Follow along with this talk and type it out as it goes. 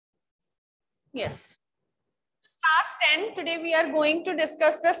Yes. Class 10, today we are going to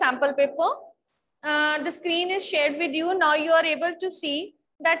discuss the sample paper. The screen is shared with you. Now you are able to see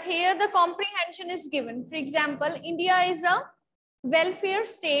that here the comprehension is given. For example, India is a welfare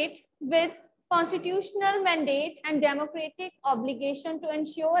state with constitutional mandate and democratic obligation to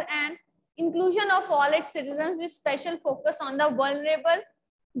ensure and inclusion of all its citizens with special focus on the vulnerable,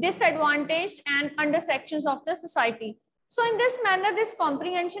 disadvantaged and under sections of the society. So in this manner, this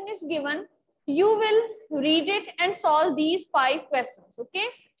comprehension is given. You will read it and solve these 5 questions, okay?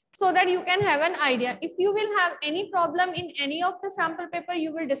 So that you can have an idea. If you will have any problem in any of the sample paper,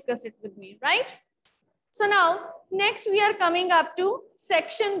 you will discuss it with me, right? So now, next we are coming up to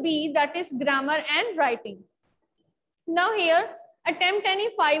section B, that is grammar and writing. Now here, attempt any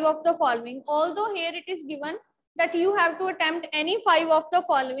 5 of the following. Although here it is given that you have to attempt any 5 of the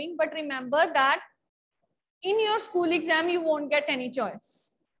following, but remember that in your school exam, you won't get any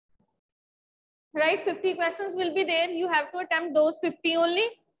choice. Right? 50 questions will be there. You have to attempt those 50 only.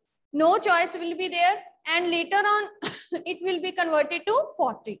 No choice will be there. And later on, it will be converted to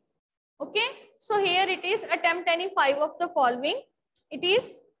 40. Okay. So here it is attempt any 5 of the following. It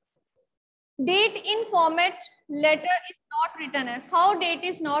is date in format letter is not written as. How date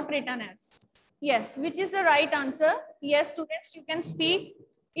is not written as? Yes. Which is the right answer? Yes, students, you can speak.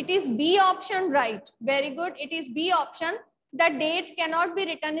 It is B option, right. Very good. It is B option. The date cannot be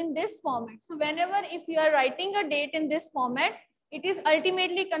written in this format. So whenever if you are writing a date in this format, it is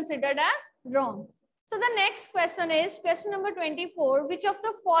ultimately considered as wrong. So the next question is question number 24. Which of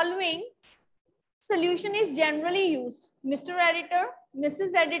the following solution is generally used? Mr. Editor,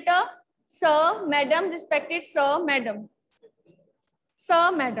 Mrs. Editor, Sir, Madam, respected Sir, Madam.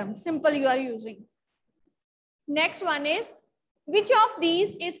 Sir, Madam. Simple you are using. Next one is, which of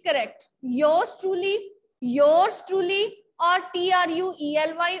these is correct? Yours truly, or TRUELY,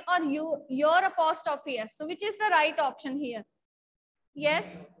 or your apostrophe S. So which is the right option here?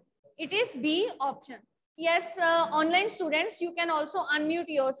 Yes, it is B option. Yes, online students, you can also unmute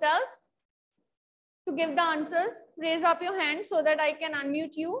yourselves to give the answers. Raise up your hand so that I can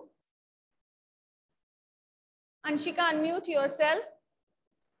unmute you. Anshika, unmute yourself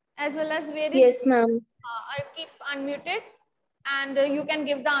as well as where is... Yes, ma'am. I'll keep unmuted. And you can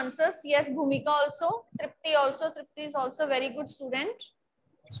give the answers. Yes, Bhumika also. Tripti also. Tripti is also a very good student.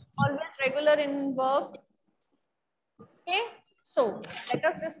 Always regular in work. Okay. So, let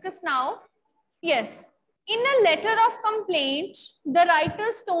us discuss now. Yes. In a letter of complaint, the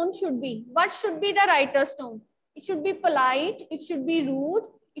writer's tone should be. What should be the writer's tone? It should be polite. It should be rude.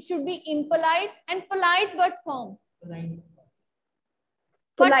 It should be impolite and polite but firm.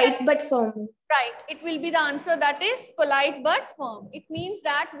 Polite but firm. Right. It will be the answer that is polite but firm. It means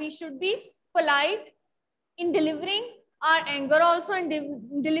that we should be polite in delivering our anger also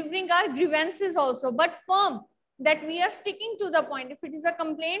and delivering our grievances also, but firm, that we are sticking to the point. If it is a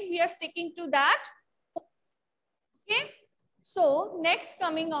complaint, we are sticking to that. Okay. So next,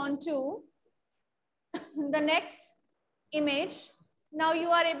 coming on to the next image. Now you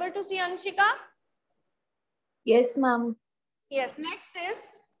are able to see, Anshika? Yes, ma'am. Yes. Next is,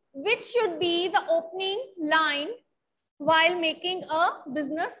 which should be the opening line while making a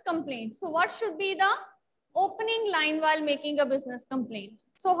business complaint? So what should be the opening line while making a business complaint?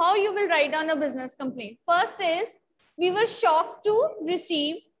 So how you will write down a business complaint? First is, we were shocked to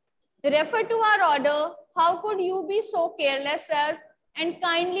receive, refer to our order, how could you be so careless as, and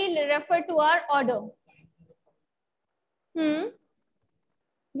kindly refer to our order.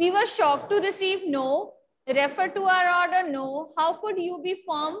 We were shocked to receive, no. Refer to our order, no. How could you be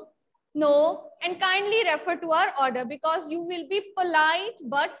firm? No. And kindly refer to our order, because you will be polite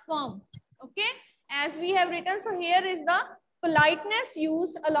but firm. Okay. As we have written, so here is the politeness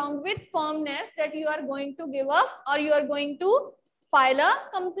used along with firmness that you are going to give up, or you are going to file a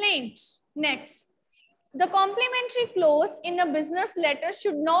complaint. Next. The complimentary clause in a business letter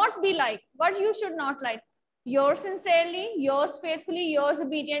should not be like, what you should not like? Yours sincerely, yours faithfully, yours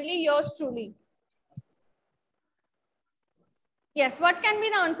obediently, yours truly. Yes, what can be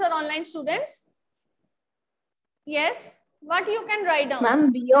the answer, online students? Yes, what you can write down? Ma'am,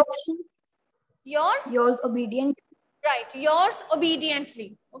 B option. Yours? Yours obedient. Right, yours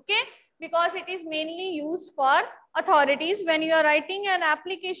obediently. Okay, because it is mainly used for authorities when you are writing an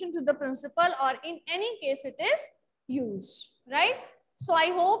application to the principal, or in any case it is used, right? So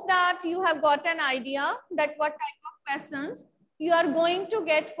I hope that you have got an idea that what type of questions you are going to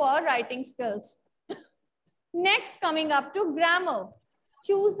get for writing skills. Next, coming up to grammar.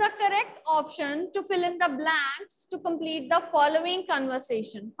 Choose the correct option to fill in the blanks to complete the following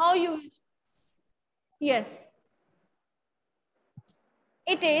conversation. How you will? Yes.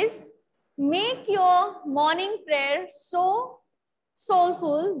 It is Make your morning prayer so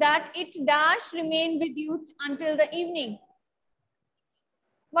soulful that it dash remain with you until the evening.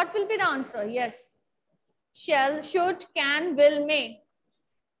 What will be the answer? Yes. Shall, should, can, will, may.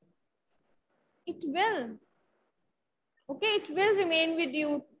 It will. Okay, it will remain with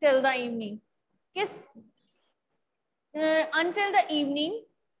you till the evening. Yes. Until the evening,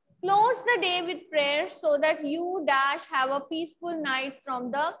 close the day with prayer so that you dash have a peaceful night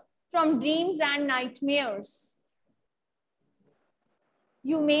from dreams and nightmares.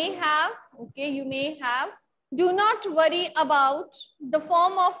 You may have, okay, you may have. Do not worry about the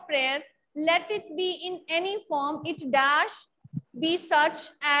form of prayer. Let it be in any form. It dash be such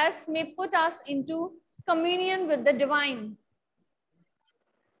as may put us into communion with the divine.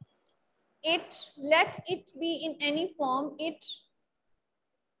 Let it be in any form. It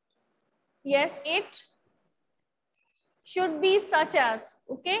should be such as,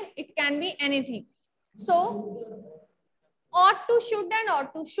 okay? It can be anything. So, ought to, should and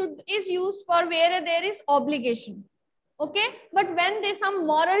ought to. Should is used for where there is obligation, okay? But when there's some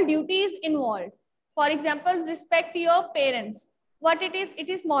moral duties involved, for example, respect your parents, what it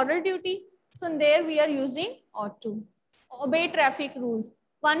is moral duty. So there we are using ought to. Obey traffic rules.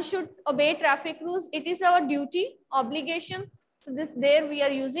 One should obey traffic rules. It is our duty, obligation. So there we are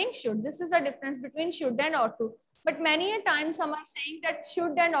using should. This is the difference between should and ought to. But many a time some are saying that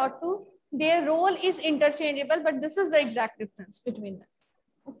should and ought to, their role is interchangeable, but this is the exact difference between them.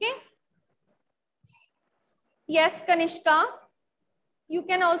 Okay. Yes, Kanishka. You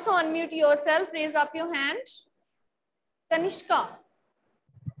can also unmute yourself. Raise up your hand. Kanishka.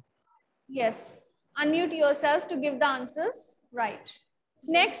 Yes. Unmute yourself to give the answers. Right.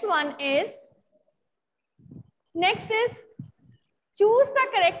 Next is choose the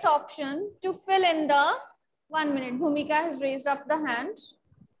correct option to fill in the 1 minute. Bhumika has raised up the hand.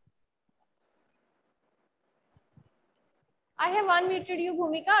 I have unmuted you,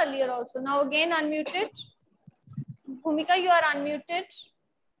 Bhumika, earlier also. Now again unmuted. Bhumika, you are unmuted.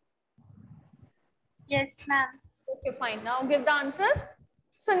 Yes, ma'am. Okay, fine. Now give the answers.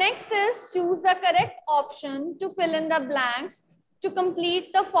 So next is choose the correct option to fill in the blanks to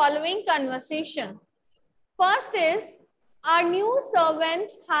complete the following conversation. First is, our new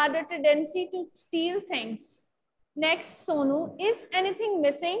servant had a tendency to steal things. Next, Sonu, is anything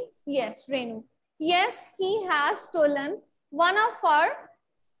missing? Yes, Renu. Yes, he has stolen one of our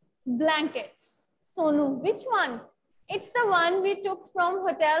blankets. Sonu, which one? It's the one we took from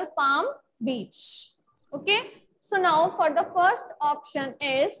Hotel Palm Beach. Okay. So now for the first option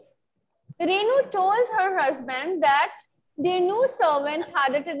is, Renu told her husband that their new servant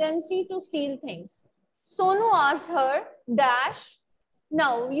had a tendency to steal things. Sonu asked her, dash.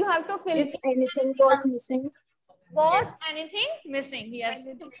 Now you have to fill If anything was missing. Was anything missing? Yes.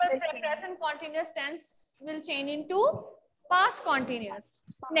 Simple present continuous tense will change into past continuous.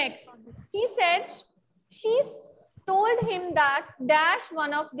 Next, he said she told him that dash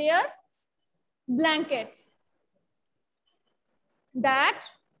one of their blankets. That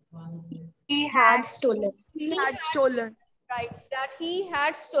He had stolen. he had stolen. Right. That he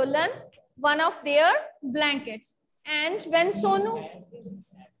had stolen one of their blankets. And when Sonu,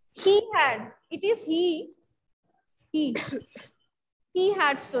 he had, it is he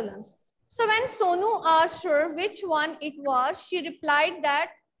had stolen. So when Sonu asked her which one it was, she replied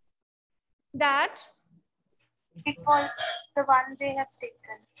that It was the one they have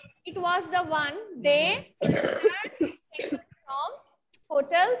taken. it was the one they had taken from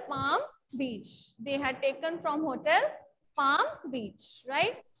Hotel Palm Beach. They had taken from Hotel Palm Beach,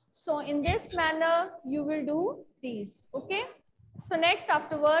 right? So in this manner, you will do these, okay? So next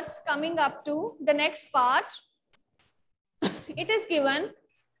afterwards, coming up to the next part, it is given.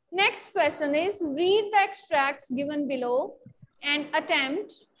 Next question is, read the extracts given below and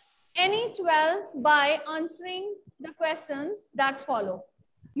attempt any 12 by answering the questions that follow.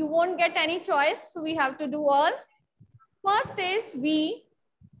 You won't get any choice, so we have to do all. First is, we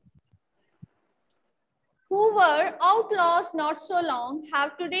who were outlaws not so long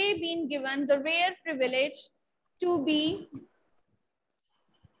have today been given the rare privilege to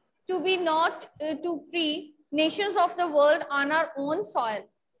free nations of the world on our own soil.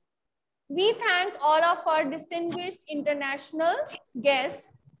 We thank all of our distinguished international guests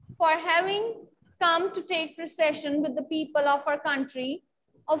for having come to take procession with the people of our country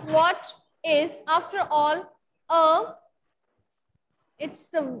of what is, after all,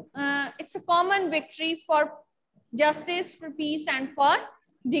 it's a common victory for justice, for peace, and for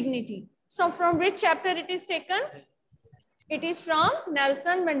dignity. So from which chapter it is taken? It is from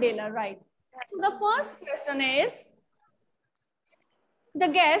Nelson Mandela, right? So the first question is, The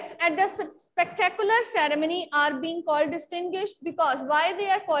guests at the spectacular ceremony are being called distinguished because why they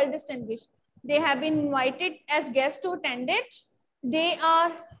are called distinguished? They have been invited as guests to attend it. They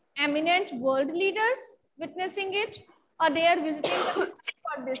are eminent world leaders witnessing it, or they are visiting the country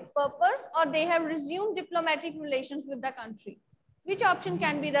for this purpose, or they have resumed diplomatic relations with the country. Which option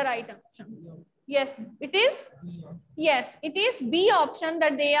can be the right option? Yes, it is. Yes, it is B option,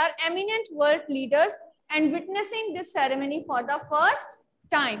 that they are eminent world leaders and witnessing this ceremony for the first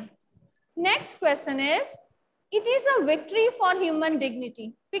time. Next question is, it is a victory for human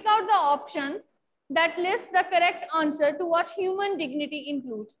dignity. Pick out the option that lists the correct answer to what human dignity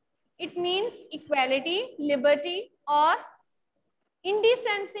includes. It means equality, liberty, or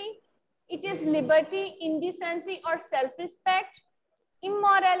indecency. It is liberty, indecency, or self-respect,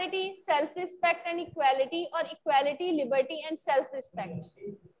 immorality, self-respect and equality, or equality, liberty, and self-respect.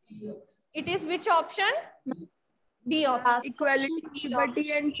 It is which option? B option. Equality,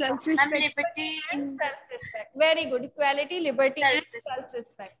 liberty, and self-respect. Liberty And self-respect. Very good. Equality, liberty, and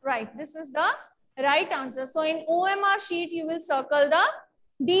self-respect. Right. This is the right answer. So in OMR sheet, you will circle the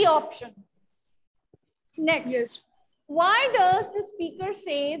D option. Next. Yes. Why does the speaker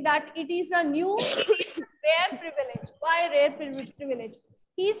say that it is a new rare privilege? Why rare privilege?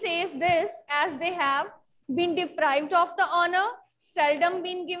 He says this as they have been deprived of the honor, seldom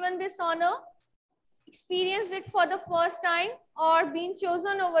been given this honor, experienced it for the first time, or been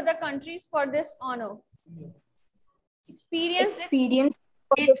chosen over the countries for this honor. Experienced Experience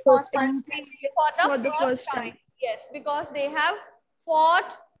for it the for first time. for the first time. Yes, because they have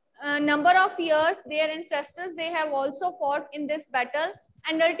fought a number of years, their ancestors, they have also fought in this battle,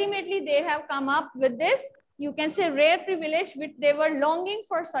 and ultimately they have come up with this, you can say, rare privilege which they were longing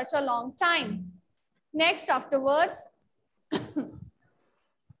for such a long time. Next, afterwards,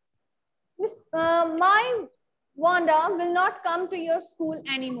 my Wanda will not come to your school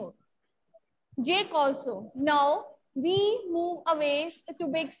anymore. Jake also. Now we move away to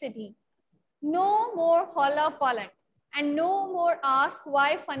big city. No more holla polla and no more ask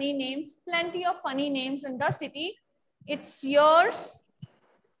why funny names. Plenty of funny names in the city. It's yours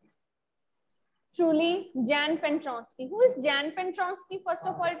truly, Jan Pentronsky. Who is Jan Pentronsky? First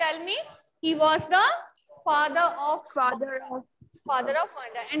of all, tell me. He was the father of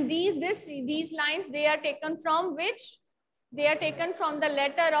Wanda. And these lines, they are taken from which? They are taken from the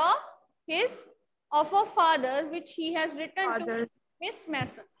letter of a father which he has written to Miss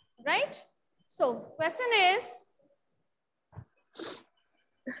Mason, right? So question is,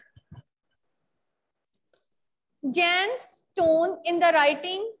 Jan's tone in the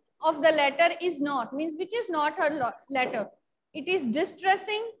writing of the letter is not, means which is not her letter. It is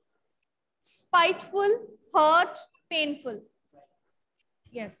distressing, spiteful, hurt, painful.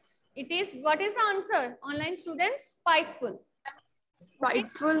 Yes, it is. What is the answer? Online students, spiteful.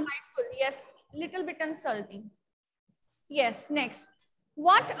 Spiteful. Spiteful, yes, little bit insulting. Yes, next.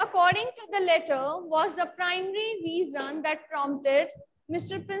 What, according to the letter, was the primary reason that prompted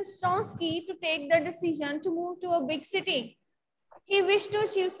Mr. Pentronsky to take the decision to move to a big city? He wished to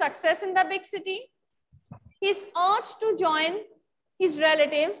achieve success in the big city. His urge to join his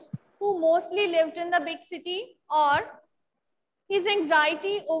relatives who mostly lived in the big city, or his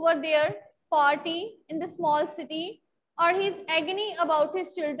anxiety over their party in the small city, or his agony about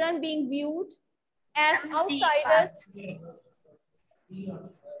his children being viewed as outsiders.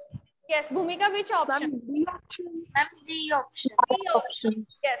 Yes, Bhumika, which option? D option. D option. D option.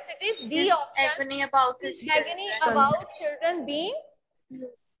 Yes, it is D His option. agony about his Agony children. about children being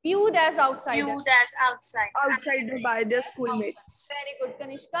viewed as outsiders. Viewed as outside. Outsider by their schoolmates. Very good,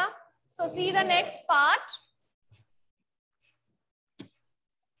 Kanishka. So see the next part.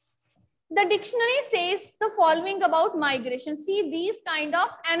 The dictionary says the following about migration. See these kind of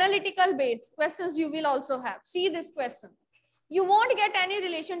analytical based questions you will also have. See this question. You won't get any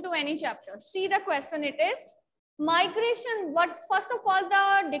relation to any chapter. See the question, it is migration. What, first of all,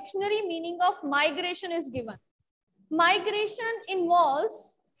 the dictionary meaning of migration is given. Migration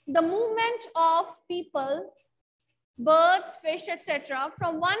involves the movement of people, birds, fish, etc.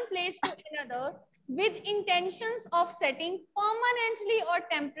 from one place to another with intentions of setting permanently or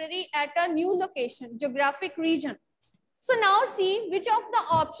temporary at a new location, geographic region. So now see which of the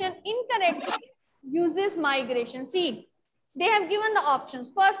option incorrectly uses migration. See, they have given the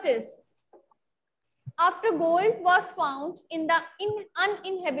options. First is, after gold was found in the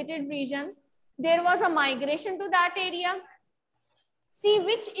uninhabited region, there was a migration to that area. See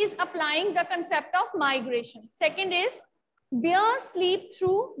which is applying the concept of migration. Second is, bears sleep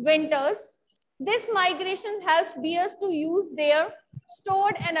through winters. This migration helps bears to use their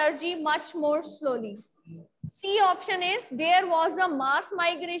stored energy much more slowly. C option is there was a mass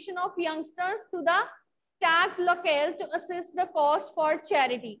migration of youngsters to the tagged locale to assist the cause for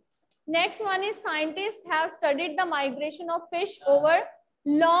charity. Next one is scientists have studied the migration of fish over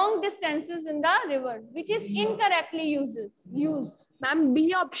long distances in the river, which is incorrectly used. Ma'am,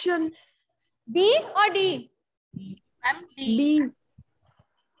 B option. B or D? I'm D. B.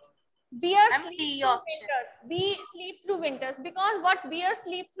 Bears I'm sleep D through option. winters. B sleep through winters, because what bears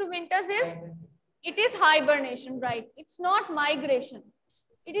sleep through winters is, it is hibernation, right? It's not migration.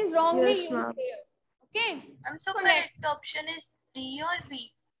 It is wrongly Yes, used ma'am. here. Okay. I'm so So correct option is D or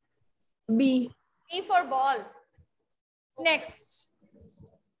B. B. B for ball. Next.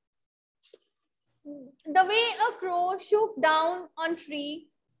 The way a crow shook down on tree,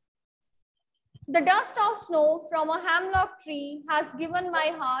 the dust of snow from a hemlock tree has given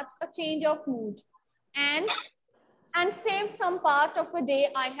my heart a change of mood and saved some part of a day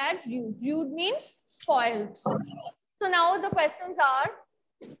I had rued. Rued means spoiled. So now the questions are,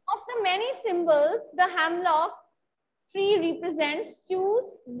 of the many symbols the hemlock tree represents,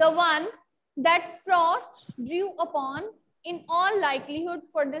 choose the one that frost drew upon in all likelihood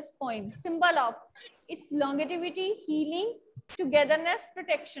for this poem. Symbol of its longevity, healing, togetherness,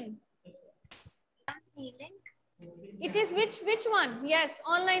 protection. I'm healing. It is which one? Yes,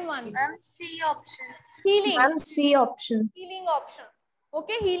 online ones. I'm C option. Healing. Ma'am, C option. Healing option.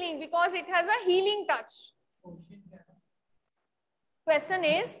 Okay, healing, because it has a healing touch. Question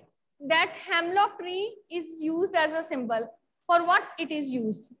is that hemlock tree is used as a symbol. For what it is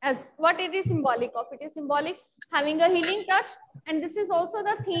used as, what it is symbolic of? It is symbolic having a healing touch, and this is also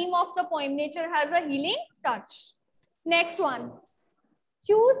the theme of the poem. Nature has a healing touch. Next one.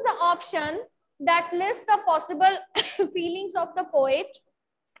 Choose the option that lists the possible feelings of the poet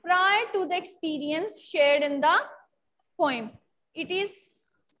prior to the experience shared in the poem. It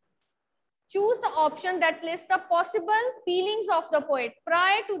is, choose the option that lists the possible feelings of the poet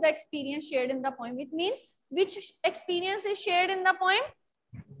prior to the experience shared in the poem. It means which experience is shared in the poem?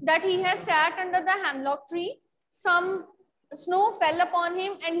 That he has sat under the hemlock tree, some snow fell upon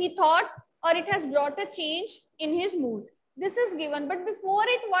him and he thought, or it has brought a change in his mood. This is given, but before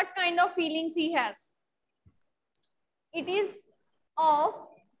it, what kind of feelings he has? It is of,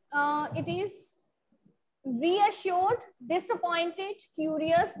 it is reassured, disappointed,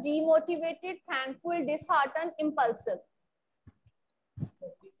 curious, demotivated, thankful, disheartened, impulsive.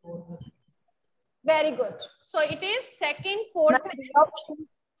 Very good. So it is second, fourth, Ma'am, B option.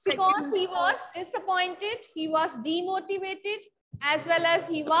 because he was disappointed, he was demotivated, as well as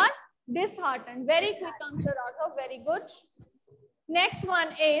he was disheartened. Very quick answer, Raghav. Very good. Next one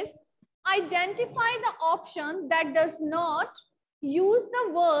is identify the option that does not use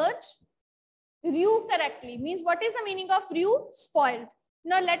the word rue correctly. Means what is the meaning of rue? Spoiled.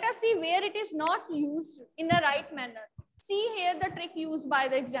 Now let us see where it is not used in a right manner. See here the trick used by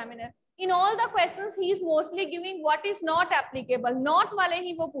the examiner. In all the questions he is mostly giving what is not applicable. Not wale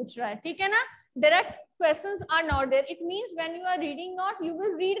hi wo pooch raha hai. ठीक है ना? Direct questions are not there. It means when you are reading not, you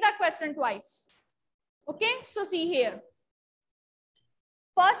will read the question twice. Okay, so see here.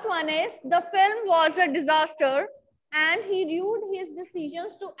 First one is the film was a disaster and he rued his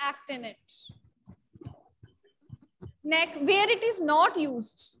decisions to act in it. Next, where it is not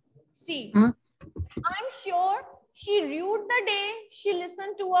used. See, I'm sure she rued the day she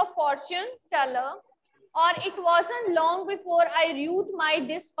listened to a fortune teller, or it wasn't long before I rued my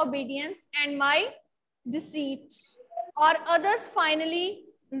disobedience and my deceit, or others finally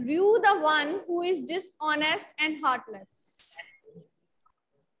rue the one who is dishonest and heartless.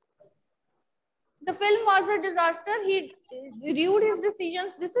 The film was a disaster. He rued his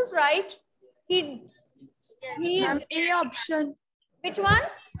decisions. This is right. He Ma'am, A option. which one?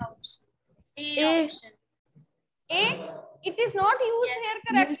 A option. A. It is not used Yes. here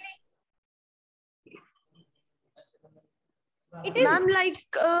correctly. It is. Ma'am, like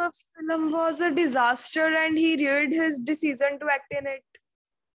film was a disaster and he reared his decision to act in it.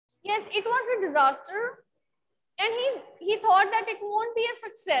 Yes, it was a disaster, and he thought that it won't be a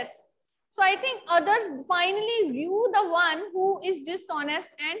success. So I think others finally rue the one who is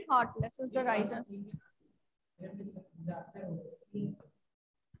dishonest and heartless is the right answer.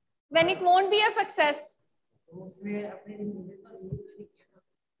 When it won't be a success.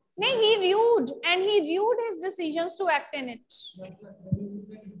 No, he rued and he rued his decisions to act in it.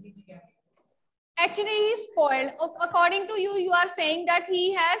 Actually, he's spoiled. According to you, you are saying that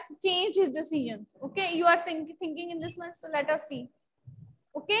he has changed his decisions. Okay, you are thinking in this manner. So let us see.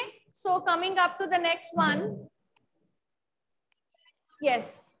 Okay, so coming up to the next one.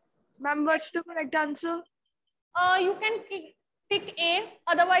 Yes. Ma'am, what's the correct answer? You can pick A.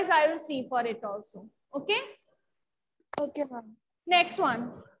 Otherwise, I will see for it also. Okay. Okay, ma'am. Next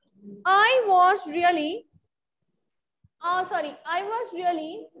one. I was really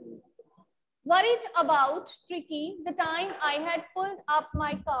worried about Tricky the time I had pulled up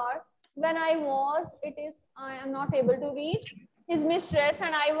my car when I am not able to read his mistress,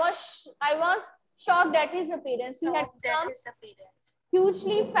 and I was shocked at his appearance. He had Shocked at become his appearance.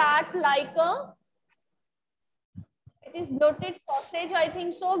 hugely fat, like it is bloated sausage, I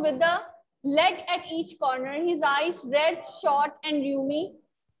think so, with the leg at each corner. His eyes red, short, and rheumy,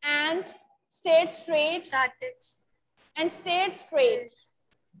 and stayed straight.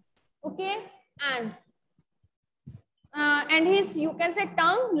 Okay, and his, you can say,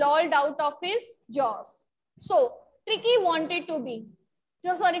 tongue lolled out of his jaws. So Tricky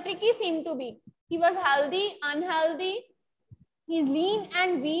Tricky seemed to be. He was healthy, unhealthy, he's lean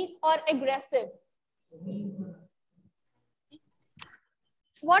and weak, or aggressive.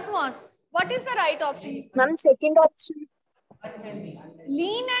 What is the right option? Ma'am, second option.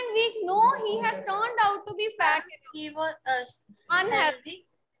 Lean and weak? No, he has turned out to be fat. He was unhealthy.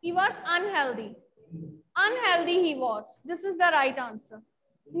 He was unhealthy. Unhealthy he was. This is the right answer.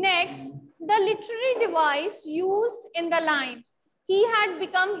 Next, the literary device used in the line. He had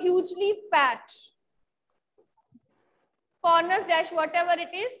become hugely fat. Corners dash whatever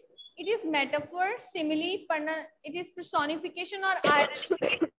it is metaphor, simile, it is personification or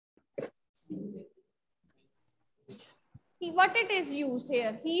irony. What it is used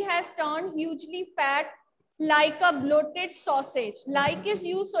here? He has turned hugely fat like a bloated sausage. Like is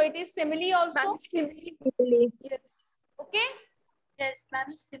used, so it is simile also. Simile. Yes. Okay. Yes, ma'am.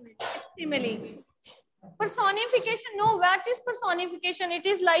 Simile. Simile. Personification. No, what is personification? It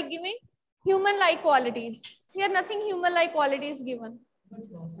is like giving human-like qualities. Here, nothing human-like qualities given.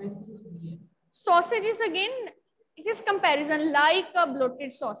 Sausage is again, it is comparison, like a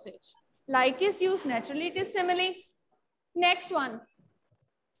bloated sausage. Like is used, naturally it is simile. Next one.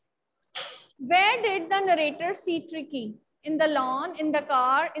 Where did the narrator see Tricky? In the lawn, in the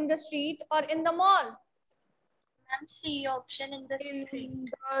car, in the street, or in the mall? Ma'am, C option, in the street.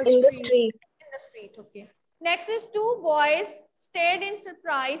 In the street. In the street, okay. Next is two boys stared in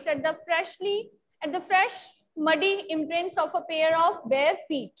surprise at the fresh, muddy imprints of a pair of bare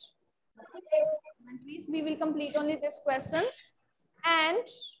feet. Please, we will complete only this question. And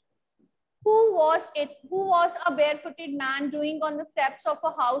who was it? Who was a barefooted man doing on the steps of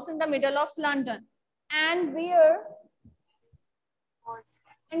a house in the middle of London? And where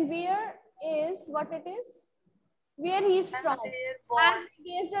is what it is? Where he is from? As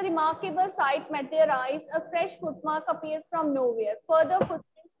against a remarkable sight met their eyes, a fresh footmark appeared from nowhere. Further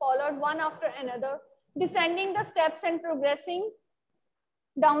footprints followed one after another, descending the steps and progressing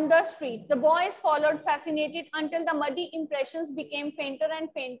down the street. The boys followed, fascinated, until the muddy impressions became fainter and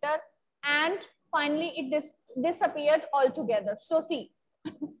fainter, and finally it disappeared altogether. So see,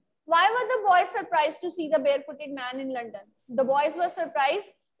 why were the boys surprised to see the barefooted man in London? The boys were surprised.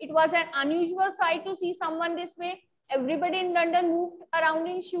 It was an unusual sight to see someone this way. Everybody in London moved around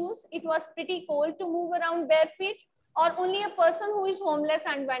in shoes. It was pretty cold to move around bare feet, or only a person who is homeless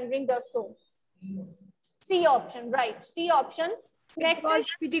and wandering does so. C option, right? C option. Next, it was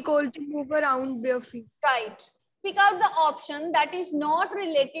pretty cold to move around bare feet. Right. Pick out the option that is not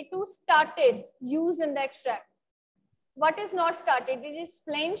related to started, used in the extract. What is not started? It is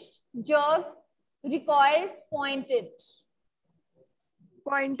flinched, jerked, recoiled, pointed.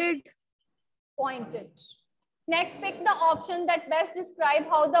 Pointed. Next, pick the option that best describe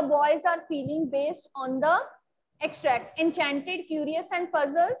how the boys are feeling based on the extract. Enchanted, curious, and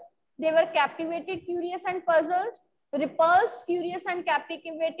puzzled. They were captivated, curious, and puzzled. Repulsed, curious, and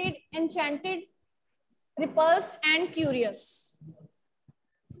captivated. Enchanted, repulsed, and curious.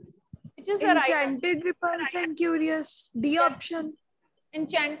 Which is the right answer? Enchanted, repulsed, and curious. D option.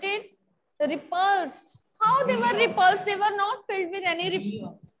 Enchanted, repulsed. How they were repulsed? They were not filled with any.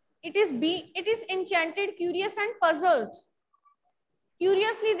 It is B. It is enchanted, curious, and puzzled.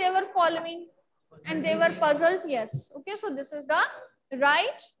 Curiously, they were following, and they were puzzled. Yes. Okay. So this is the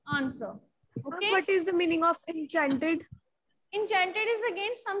right answer. Okay. What is the meaning of enchanted? Enchanted is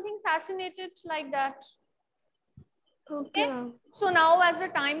again something fascinated, like that. Okay. So now, as the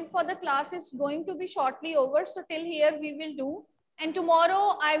time for the class is going to be shortly over, so till here we will do. And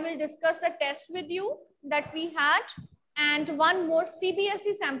tomorrow I will discuss the test with you that we had, and one more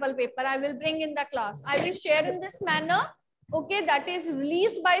CBSE sample paper I will bring in the class. I will share in this manner. Okay, that is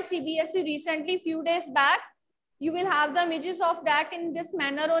released by CBSE recently, few days back. You will have the images of that in this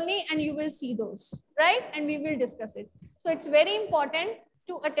manner only, and you will see those, right? And we will discuss it. So it's very important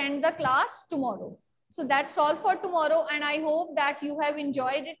to attend the class tomorrow. So that's all for tomorrow, and I hope that you have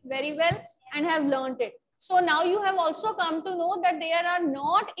enjoyed it very well. and have learned it. So now you have also come to know that there are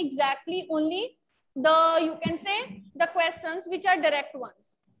not exactly only the, you can say, the questions which are direct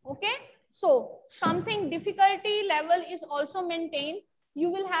ones. Okay. So something difficulty level is also maintained. You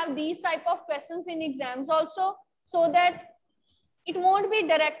will have these type of questions in exams also, so that it won't be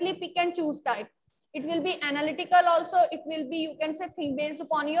directly pick and choose type. It will be analytical also. It will be, you can say, based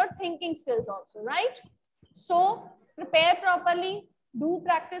upon your thinking skills also, right? So prepare properly, do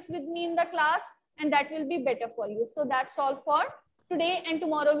practice with me in the class, and that will be better for you. So that's all for today, and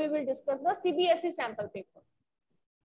tomorrow we will discuss the CBSE sample paper.